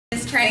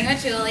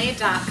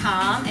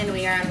trainingwithjulie.com, and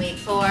we are on week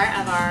 4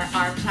 of our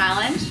arm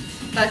challenge,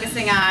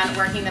 focusing on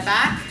working the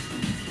back.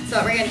 So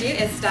what we're going to do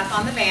is step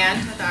on the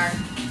band with our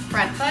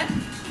front foot.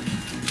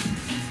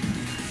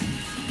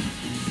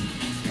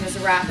 And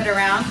just wrap it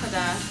around for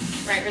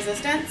the right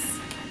resistance.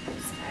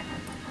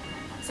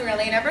 So we're going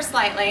to lean over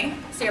slightly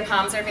so your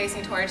palms are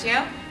facing towards you.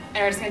 And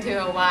we're just going to do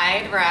a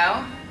wide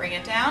row, bring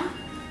it down.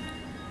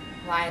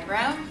 Wide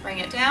row, bring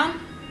it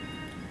down.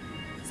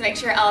 So make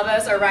sure your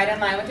elbows are right in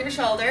line with your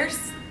shoulders.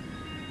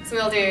 So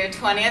we'll do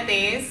 20 of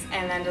these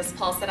and then just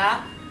pulse it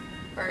up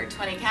for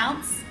 20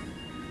 counts.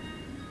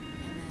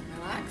 And then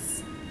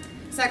relax.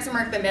 So next we'll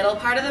work the middle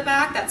part of the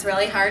back. That's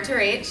really hard to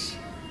reach.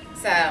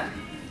 So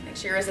make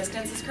sure your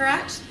resistance is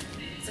correct.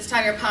 So this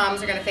time your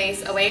palms are going to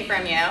face away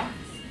from you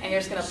and you're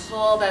just going to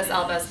pull those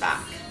elbows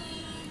back.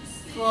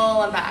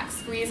 Pull them back,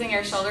 squeezing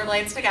your shoulder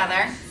blades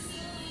together.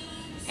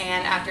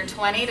 And after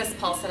 20, just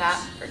pulse it up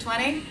for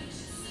 20.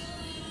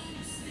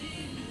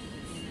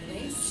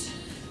 Release.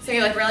 So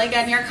you look really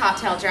good in your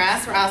cocktail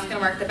dress. We're also going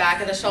to work the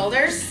back of the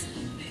shoulders.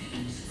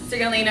 So you're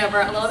going to lean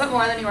over a little bit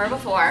more than you were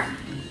before.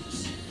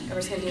 And we're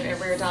just going to do a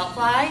rear delt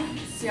fly.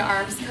 So your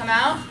arms come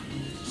out.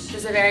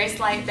 There's a very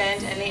slight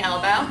bend in the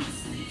elbow.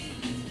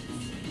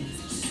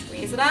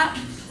 Squeeze it up.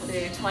 We'll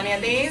do 20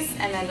 of these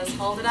and then just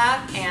hold it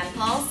up and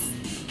pulse.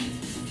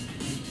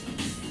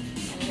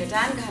 And when you're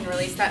done, go ahead and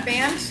release that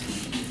band.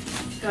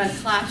 Go ahead and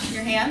clasp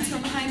your hands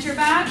from behind your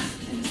back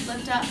and just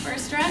lift up for a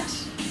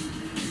stretch.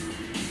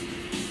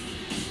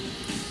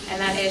 And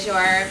that is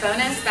your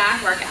bonus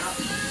back workout.